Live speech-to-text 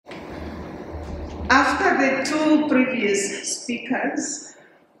After the two previous speakers,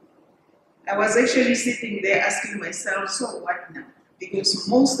 I was actually sitting there asking myself, so what now? Because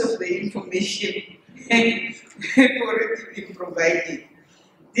most of the information had already been provided.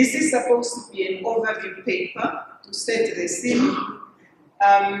 This is supposed to be an overview paper to set the scene,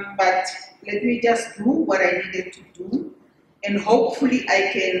 but let me just do what I needed to do, and hopefully I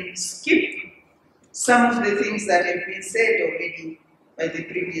can skip some of the things that have been said already by the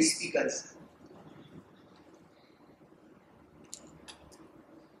previous speakers.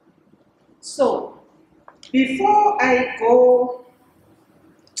 So, before I go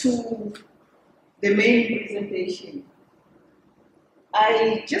to the main presentation,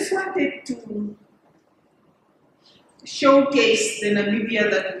 I just wanted to showcase the Namibia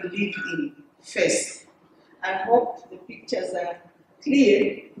that we live in first. I hope the pictures are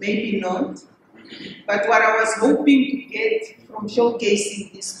clear, maybe not. But what I was hoping to get from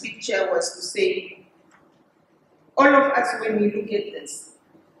showcasing this picture was to say, all of us, when we look at this,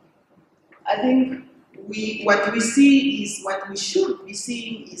 I think what we see is, what we should be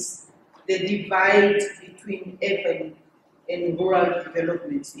seeing is the divide between urban and rural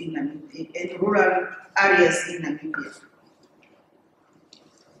developments in Namibia, and rural areas in Namibia.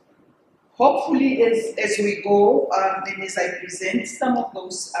 Hopefully, as we go, and as I present, some of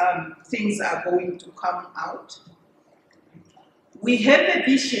those things are going to come out. We have a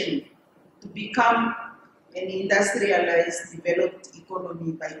vision to become an industrialized, developed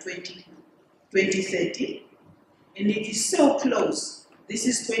economy by 2030, and it is so close. This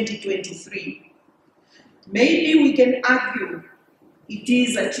is 2023. Maybe we can argue it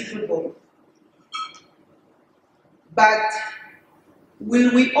is achievable, but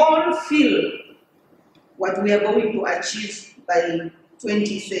will we all feel what we are going to achieve by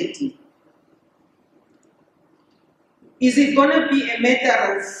 2030? Is it going to be a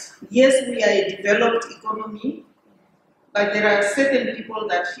matter of, yes, we are a developed economy, but there are certain people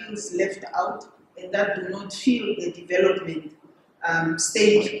that feels left out and that do not feel the development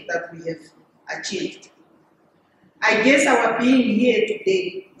stage that we have achieved? I guess our being here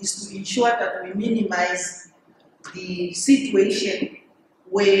today is to ensure that we minimize the situation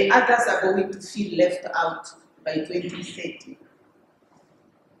where others are going to feel left out by 2030.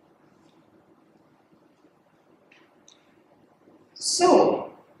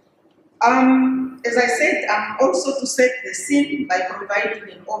 So, as I said, also to set the scene by providing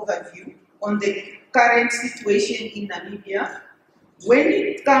an overview on the current situation in Namibia when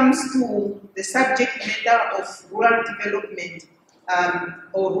it comes to the subject matter of rural development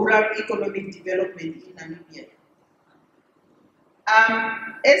or rural economic development in Namibia.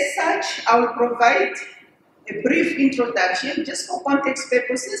 As such, I will provide a brief introduction just for context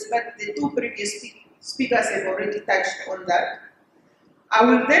purposes, but the two previous speakers have already touched on that. I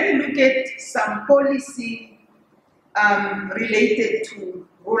will then look at some policy related to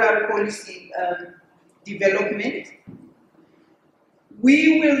rural policy development.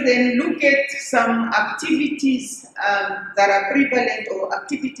 We will then look at some activities that are prevalent or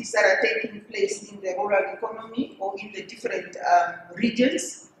activities that are taking place in the rural economy or in the different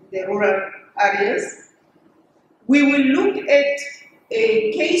regions, the rural areas. We will look at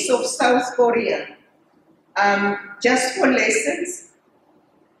a case of South Korea just for lessons,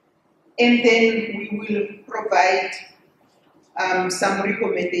 and then we will provide some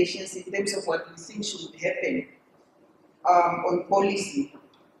recommendations in terms of what we think should happen on policy.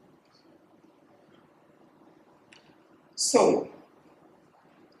 So,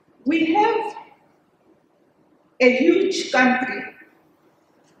 we have a huge country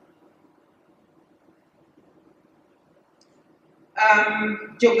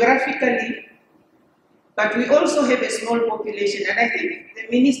geographically, but we also have a small population, and I think the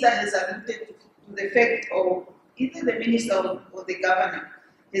minister has alluded to the fact, or either the minister or the governor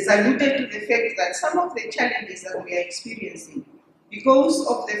has alluded to the fact that some of the challenges that we are experiencing, because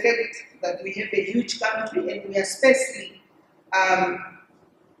of the fact that we have a huge country and we are sparsely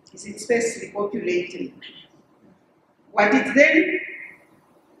populated, what it then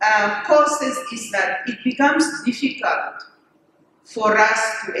causes is that it becomes difficult for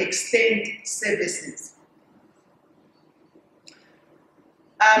us to extend services.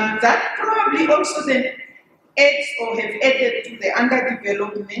 That probably also then adds or have added to the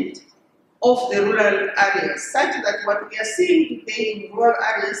underdevelopment of the rural areas, such that what we are seeing today in rural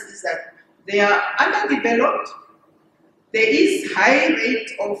areas is that they are underdeveloped, there is high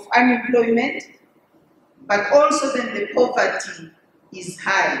rate of unemployment, but also then the poverty is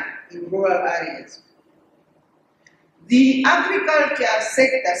high in rural areas. The agriculture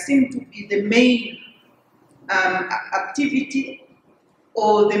sector seems to be the main activity,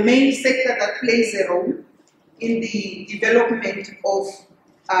 or the main sector that plays a role in the development of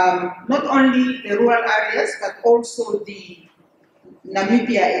not only the rural areas, but also the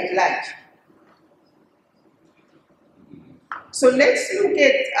Namibia at large. So let's look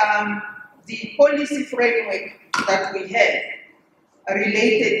at the policy framework that we have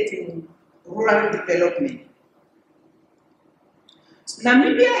related to rural development.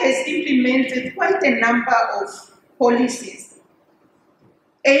 Namibia has implemented quite a number of policies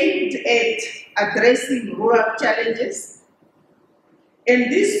aimed at addressing rural challenges,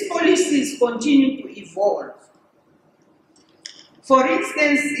 and these policies continue to evolve. For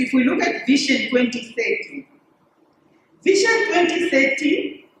instance, if we look at Vision 2030,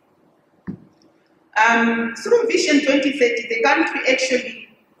 through Vision 2030, the country actually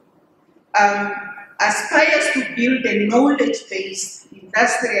aspires to build a knowledge-based,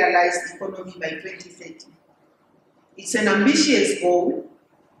 industrialized economy by 2030. It's an ambitious goal,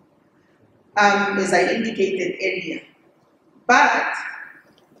 as I indicated earlier. But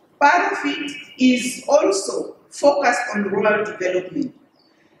part of it is also focused on rural development.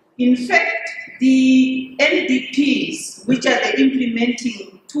 In fact, the NDPs, which are the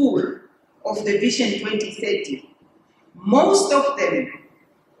implementing tool of the Vision 2030, most of them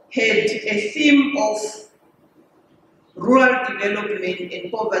had a theme of rural development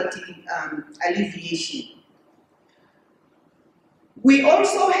and poverty alleviation. We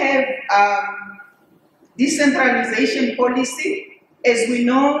also have decentralization policy. As we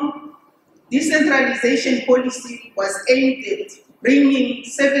know, decentralization policy was aimed at bringing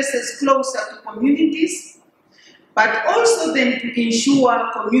services closer to communities, but also then to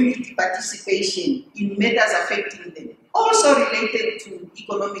ensure community participation in matters affecting them, also related to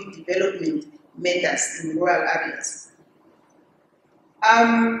economic development matters in rural areas.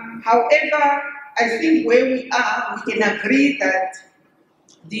 However, I think where we are, we can agree that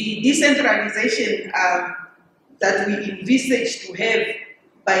the decentralization that we envisage to have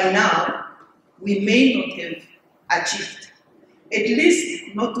by now, we may not have achieved, at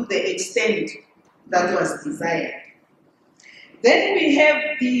least not to the extent that was desired. Then we have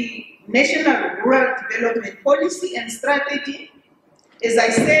the National Rural Development Policy and Strategy. As I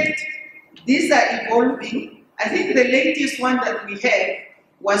said, these are evolving. I think the latest one that we have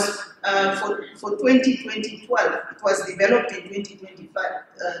was for 2012. It was developed in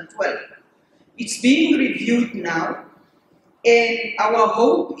 2012. It's being reviewed now, and our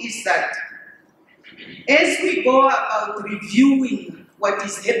hope is that as we go about reviewing what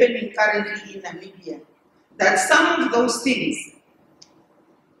is happening currently in Namibia, that some of those things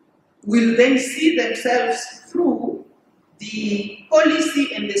will then see themselves through the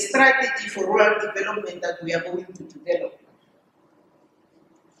policy and the strategy for rural development that we are going to develop.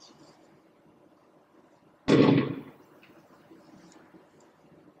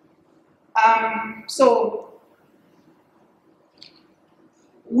 So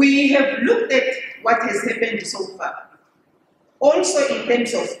we have looked at what has happened so far. Also in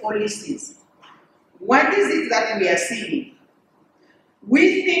terms of policies, what is it that we are seeing?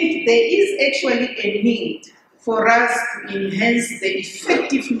 We think there is actually a need for us to enhance the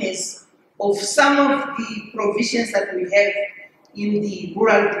effectiveness of some of the provisions that we have in the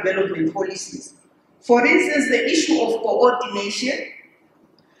rural development policies. For instance, the issue of coordination.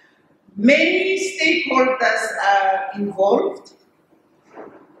 Many stakeholders are involved.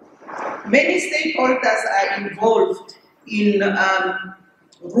 Many stakeholders are involved in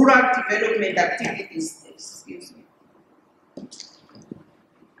rural development activities. Excuse me.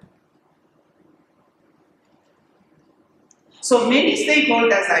 So many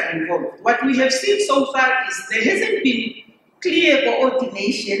stakeholders are involved. What we have seen so far is there hasn't been clear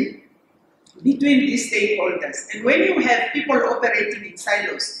coordination between these stakeholders. And when you have people operating in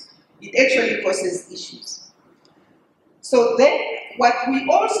silos, it actually causes issues. So then, what we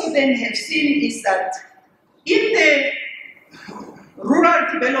also then have seen is that in the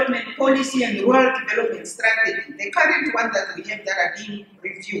rural development policy and rural development strategy, the current one that we have that are being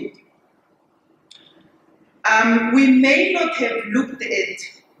reviewed, we may not have looked at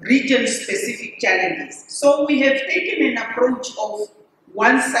region-specific challenges. So we have taken an approach of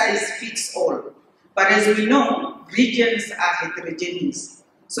one size fits all. But as we know, regions are heterogeneous.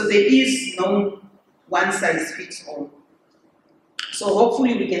 So there is no one size fits all. So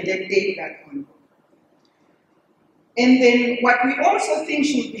hopefully we can then take that on. And then what we also think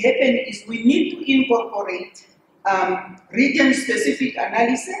should happen is we need to incorporate region-specific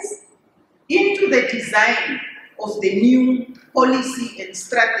analysis into the design of the new policy and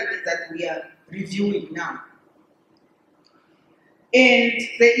strategy that we are reviewing now. And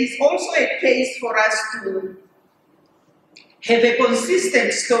there is also a case for us to have a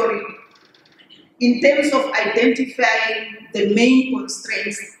consistent story in terms of identifying the main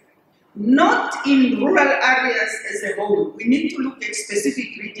constraints, not in rural areas as a whole. We need to look at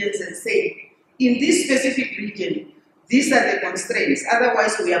specific regions and say, in this specific region, these are the constraints,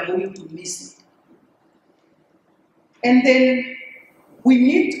 otherwise we are going to miss it. And then we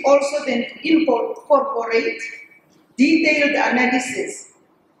need also then to incorporate detailed analysis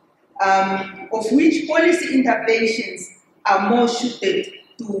of which policy interventions are more suited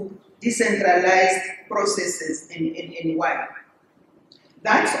to decentralized processes and why.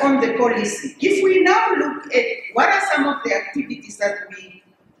 That's on the policy. If we now look at what are some of the activities that we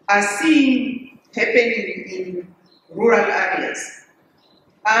are seeing happening in rural areas,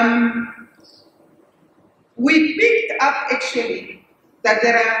 we picked up actually that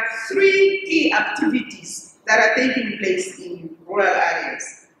there are 3 key activities that are taking place in rural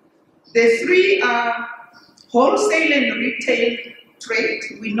areas. The 3 are wholesale and retail trade.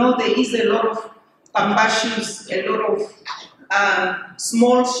 We know there is a lot of pambashus, a lot of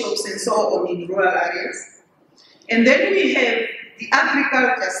small shops and so on in rural areas. And then we have the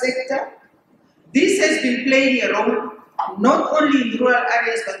agriculture sector. This has been playing a role not only in rural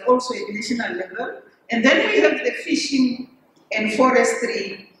areas but also at national level. And then we have the fishing and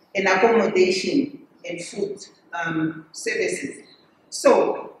forestry and accommodation and food services.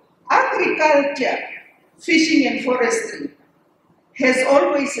 So agriculture, fishing and forestry has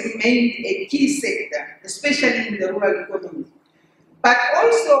always remained a key sector, especially in the rural economy. But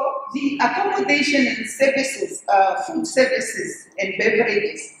also the accommodation and services, food services and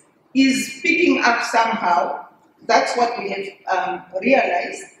beverages is picking up somehow. That's what we have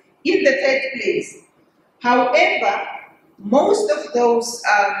realized in the 3rd place. However, most of those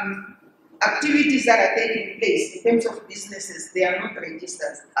activities that are taking place in terms of businesses, they are not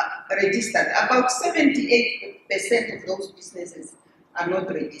registered. About 78% of those businesses are not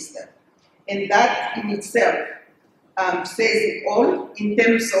registered. And that in itself says it all in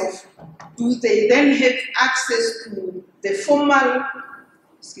terms of, do they then have access to the formal,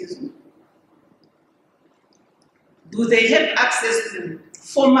 do they have access to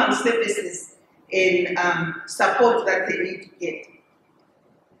formal services and support that they need to get?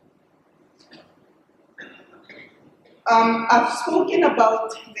 I've spoken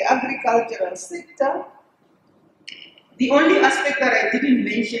about the agricultural sector. The only aspect that I didn't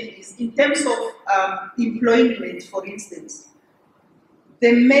mention is in terms of employment, for instance.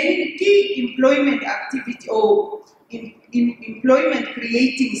 The main key employment activity or employment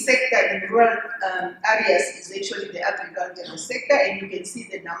creating sector in rural areas is actually the agricultural sector, and you can see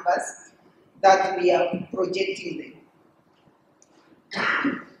the numbers that we are projecting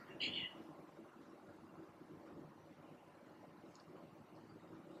there.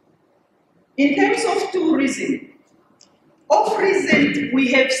 In terms of tourism, of recent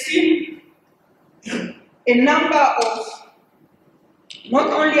we have seen a number of not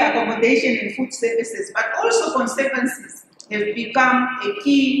only accommodation and food services, but also conservancies have become a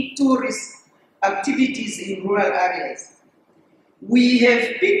key tourist activities in rural areas. We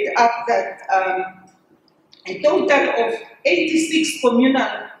have picked up that a total of 86 communal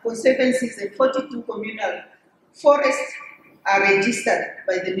conservancies and 42 communal forests are registered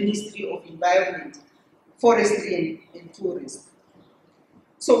by the Ministry of Environment, Forestry and Tourism.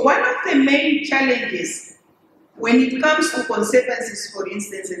 So one of the main challenges when it comes to conservancies, for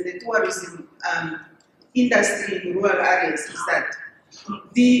instance, in the tourism industry in rural areas is that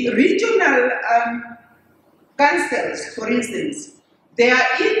the regional councils, for instance, they are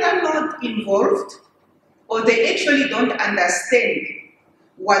either not involved or they actually don't understand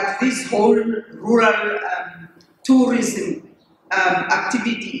what this whole rural tourism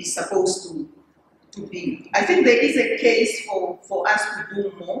activity is supposed to be. I think there is a case for us to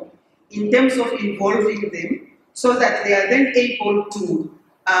do more in terms of involving them so that they are then able to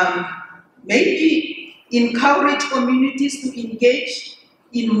maybe encourage communities to engage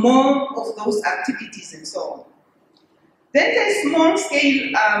in more of those activities and so on. Then there's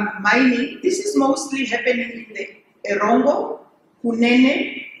small-scale mining. This is mostly happening in the Erongo,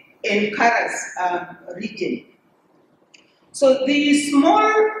 Kunene, and Karas region. So the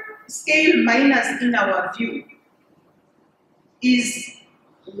small-scale miners, in our view, is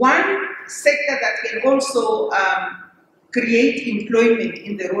one sector that can also create employment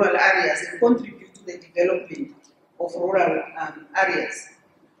in the rural areas and contribute to the development of rural areas.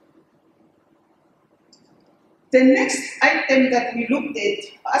 The next item that we looked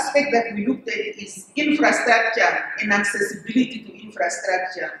at, aspect that we looked at, is infrastructure and accessibility to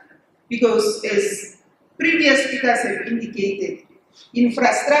infrastructure. Because as previous speakers have indicated,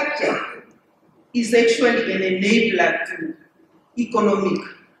 infrastructure is actually an enabler to economic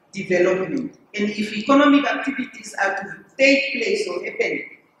development. And if economic activities are to take place or happen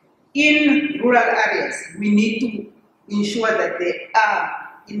in rural areas, we need to ensure that there are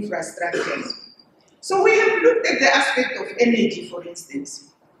infrastructures. So we have looked at the aspect of energy, for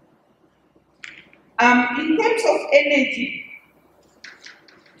instance. In terms of energy,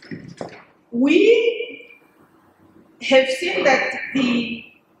 we have seen that the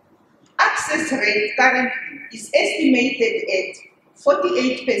access rate currently is estimated at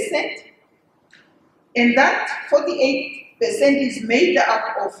 48%, and that 48% is made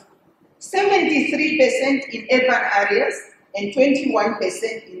up of 73% in urban areas and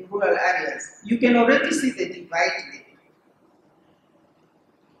 21% in rural areas. You can already see the divide there.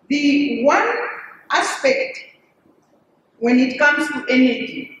 The one aspect when it comes to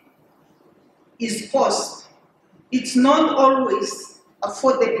energy is cost. It's not always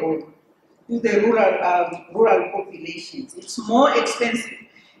affordable to the rural populations. It's more expensive.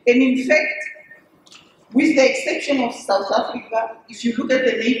 And in fact, with the exception of South Africa, if you look at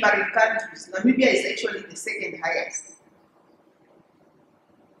the neighboring countries, Namibia is actually the second highest.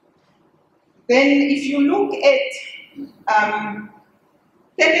 Then if you look at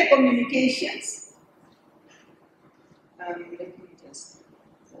telecommunications, let me just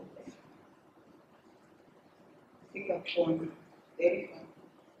pick up on, there we go.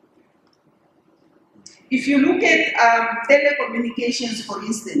 If you look at telecommunications, for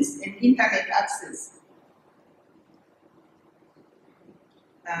instance, and internet access,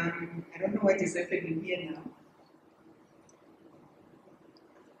 I don't know what is happening here now.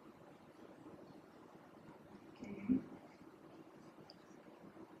 Okay.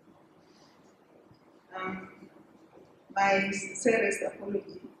 My sincerest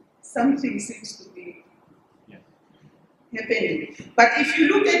apology. Something seems to be happening. But if you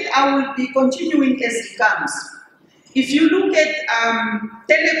look at, I will be continuing as it comes. If you look at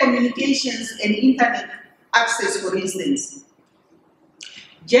telecommunications and internet access, for instance,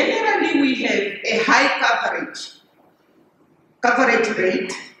 generally we have a high coverage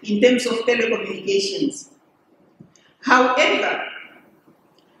rate in terms of telecommunications. However,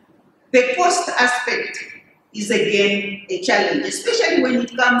 the cost aspect is again a challenge, especially when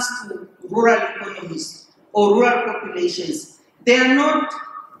it comes to rural economies or rural populations. They are not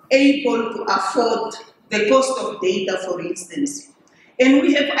able to afford the cost of data, for instance. And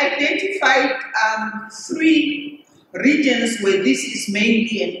we have identified 3 regions where this is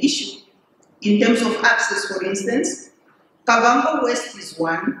mainly an issue in terms of access, for instance. Haiyambo West is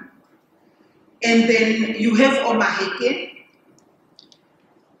one, and then you have Omaheke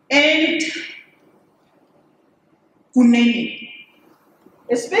and Kunene.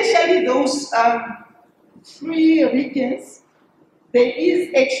 Especially those 3 regions, there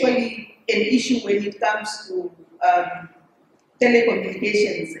is actually an issue when it comes to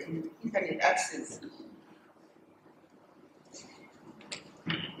telecommunications and internet access.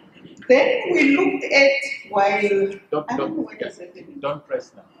 Then we looked at, while don't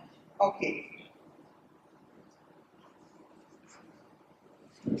press now. Okay.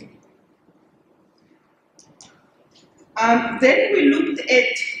 Then we looked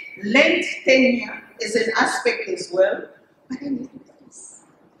at land tenure as an aspect as well. But I need this.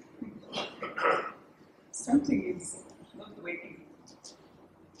 Something is not working.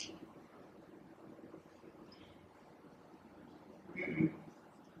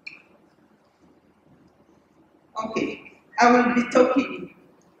 Okay, I will be talking,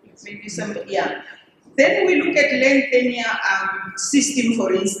 maybe somebody, yeah. Then we look at land tenure system,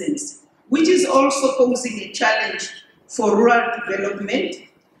 for instance, which is also posing a challenge for rural development.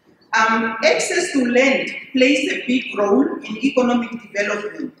 Access to land plays a big role in economic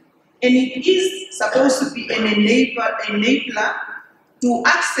development, and it is supposed to be an enabler to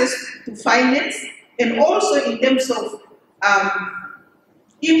access to finance, and also in terms of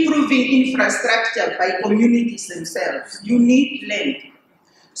improving infrastructure by communities themselves. You need land.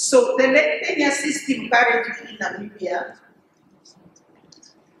 So the land tenure system currently in Namibia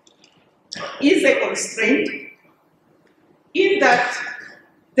is a constraint in that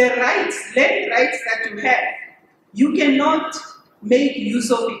the rights, land rights that you have, you cannot make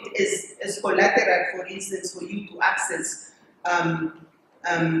use of it as collateral, for instance, for you to access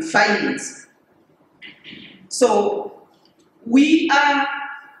finance. So we are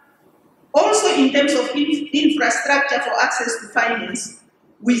also, in terms of infrastructure for access to finance,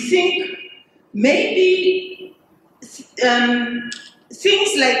 we think maybe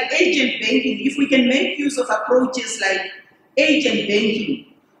things like agent banking, if we can make use of approaches like agent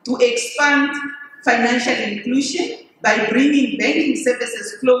banking to expand financial inclusion by bringing banking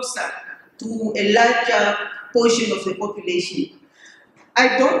services closer to a larger portion of the population,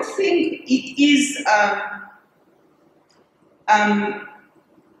 I don't think it is, I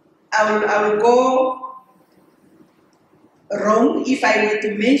will go wrong if I were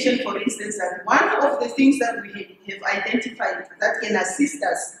to mention, for instance, that one of the things that we have identified that can assist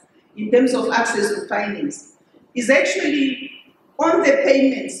us in terms of access to finance is actually on the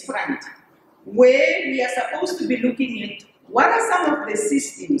payments front, where we are supposed to be looking at what are some of the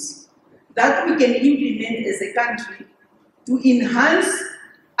systems that we can implement as a country to enhance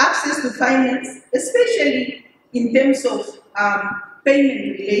access to finance, especially in terms of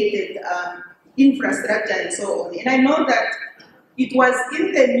payment-related infrastructure and so on. And I know that it was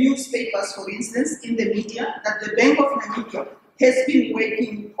in the newspapers, for instance, in the media, that the Bank of Namibia has been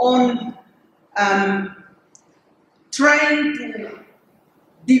working on trying to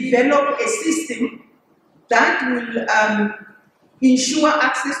develop a system that will ensure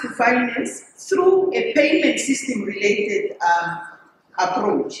access to finance through a payment system-related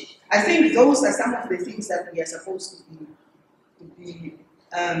approach. I think those are some of the things that we are supposed to be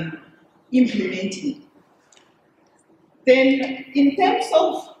implementing. Then, in terms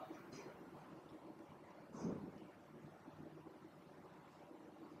of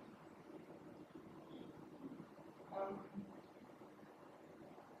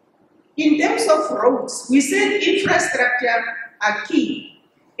roads, we said infrastructure are key,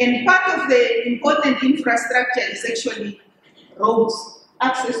 and part of the important infrastructure is actually roads,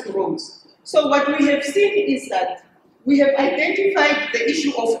 access to roads. So what we have seen is that we have identified the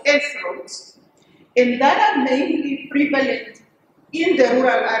issue of earth roads, and that are mainly prevalent in the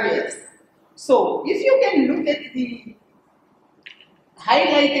rural areas. So if you can look at the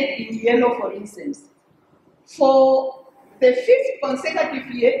highlighted in yellow, for instance, for the 5th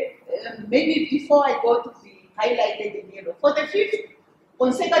consecutive year, maybe before I go to the highlighted in yellow, for the 5th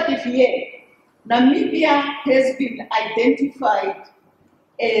consecutive year, Namibia has been identified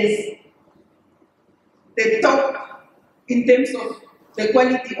as the top in terms of the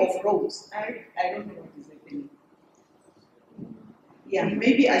quality of roads. I don't know what is happening. Yeah,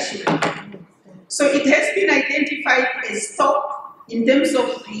 maybe I should. So it has been identified as top in terms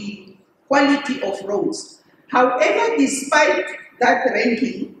of the quality of roads. However, despite that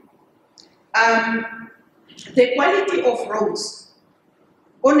ranking, the quality of roads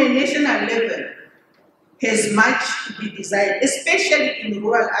on a national level has much to be desired, especially in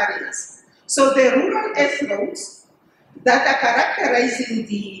rural areas. So the rural earth roads that are characterizing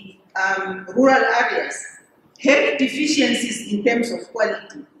the rural areas have deficiencies in terms of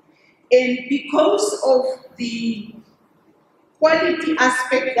quality. And because of the quality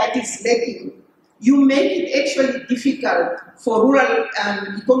aspect that is lacking, you make it actually difficult for rural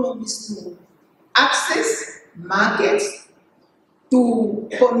economies to access markets, to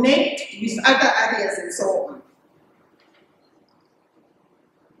connect with other areas and so on.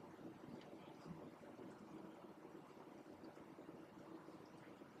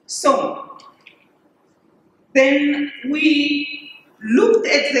 So, then we looked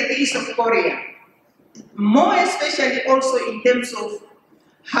at the case of Korea, more especially also in terms of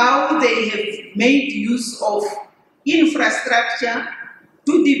how they have made use of infrastructure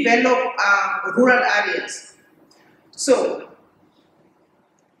to develop rural areas. So,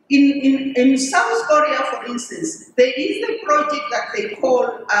 in South Korea, for instance, there is a project that they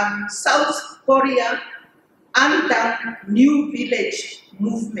call South Korea Under New Village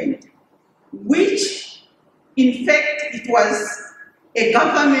Movement, which, in fact, it was a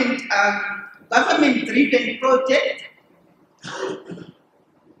government-driven project.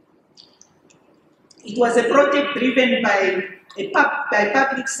 It was a project driven by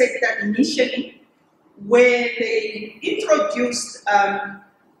public sector initially, where they introduced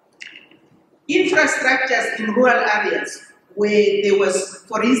infrastructures in rural areas where there was,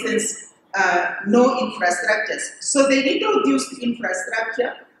 for instance, no infrastructures. So they introduced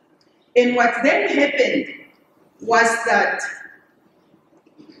infrastructure, and what then happened was that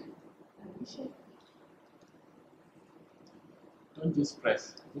don't just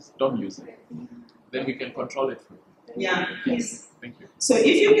press, just don't use it. Then we can control it. Yeah, please. Thank you. So if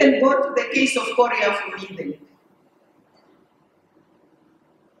you can go to the case of Korea for me then.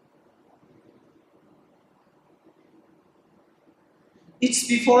 It's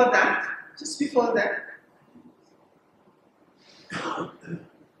before that, just before that.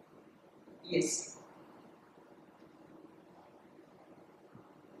 Yes.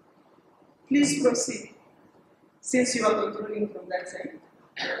 Please proceed, since you are controlling from that side.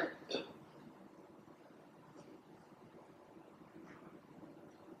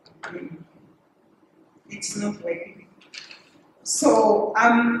 It's not working. So,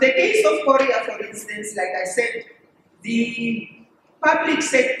 the case of Korea, for instance, like I said, the public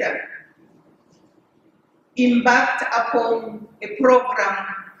sector embarked upon a program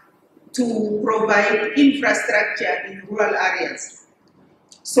to provide infrastructure in rural areas.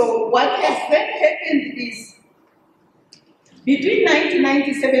 So what has then happened is, between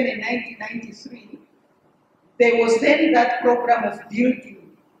 1997 and 1993, there was then that program of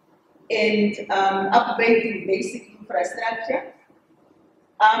building and upgrading basic infrastructure.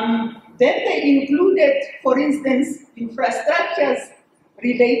 Then they included, for instance, infrastructures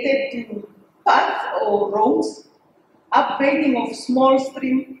related to paths or roads, upgrading of small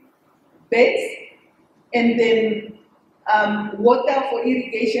stream beds, and then water for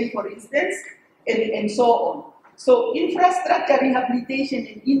irrigation, for instance, and so on. So infrastructure rehabilitation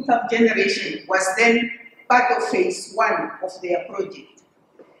and income generation was then part of phase one of their project.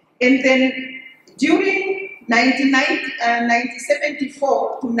 And then during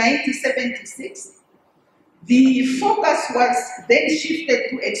 1974 to 1976, the focus was then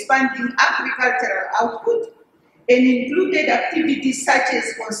shifted to expanding agricultural output and included activities such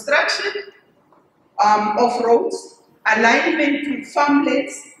as construction of roads, alignment to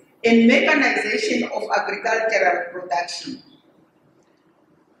farmlands, and mechanization of agricultural production.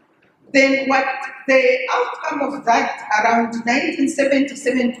 Then what the outcome of that around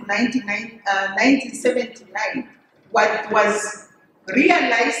 1977 to 1979, what was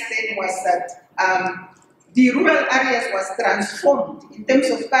realized then was that the rural areas was transformed in terms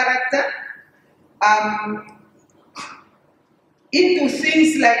of character into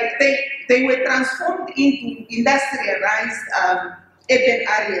things like they were transformed into industrialized urban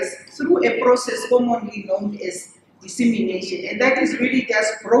areas through a process commonly known as dissemination. And that is really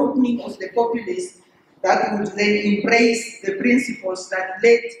just broadening of the populace that would then embrace the principles that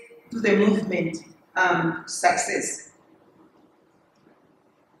led to the movement success.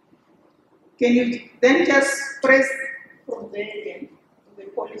 Can you then just press from there again to the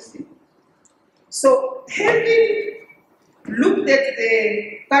policy? So having looked at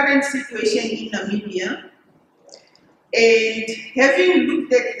the current situation in Namibia and having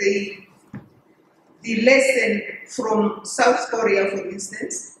looked at the lesson from South Korea, for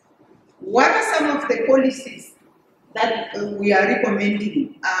instance, what are some of the policies that we are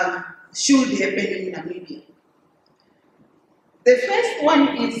recommending should happen in Namibia? The first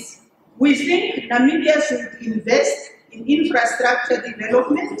one is, we think Namibia should invest in infrastructure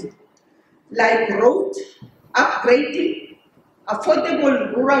development like road upgrading,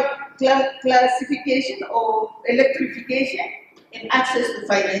 affordable rural classification or electrification, and access to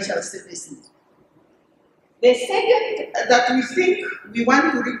financial services. The second that we think we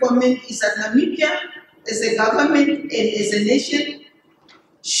want to recommend is that Namibia, as a government and as a nation,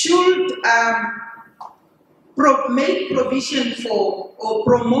 should make provision for or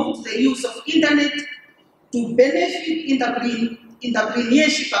promote the use of internet to benefit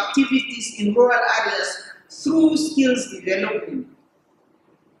entrepreneurship activities in rural areas through skills development.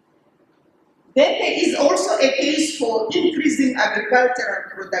 Then there is also a case for increasing agricultural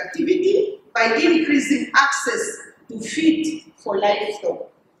productivity by increasing access to feed for livestock.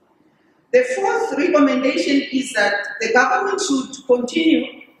 The fourth recommendation is that the government should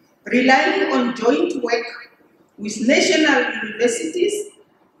continue relying on joint work with national universities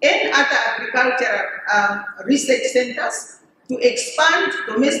and other agricultural research centers to expand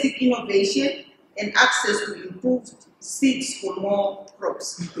domestic innovation and access to improved seeds for more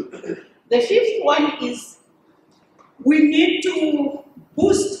crops. The fifth one is we need to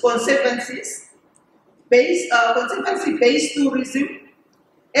boost conservancy-based tourism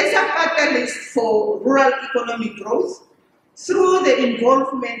as a catalyst for rural economic growth through the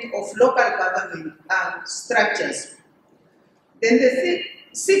involvement of local government structures. Then the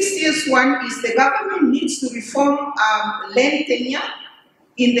sixth one is the government needs to reform land tenure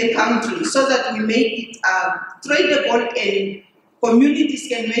in the country so that we make it tradable and communities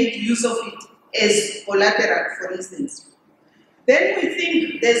can make use of it as collateral, for instance. Then we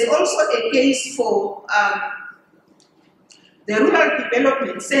think there's also a case for the rural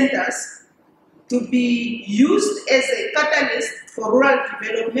development centers to be used as a catalyst for rural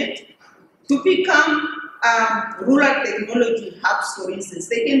development to become rural technology hubs, for instance.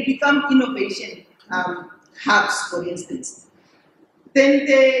 They can become innovation hubs, for instance. Then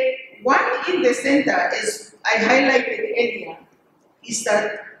the one in the center, as I highlighted earlier, is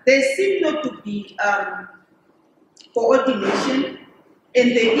that there seems not to be coordination,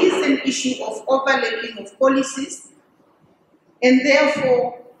 and there is an issue of overlapping of policies, and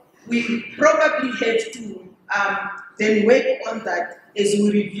therefore we probably have to then work on that as we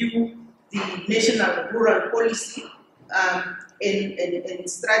review the national rural policy and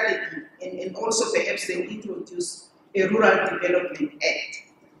strategy, and also perhaps then introduce a Rural Development Act.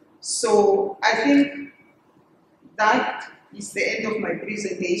 So I think that is the end of my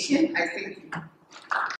presentation. I thank you.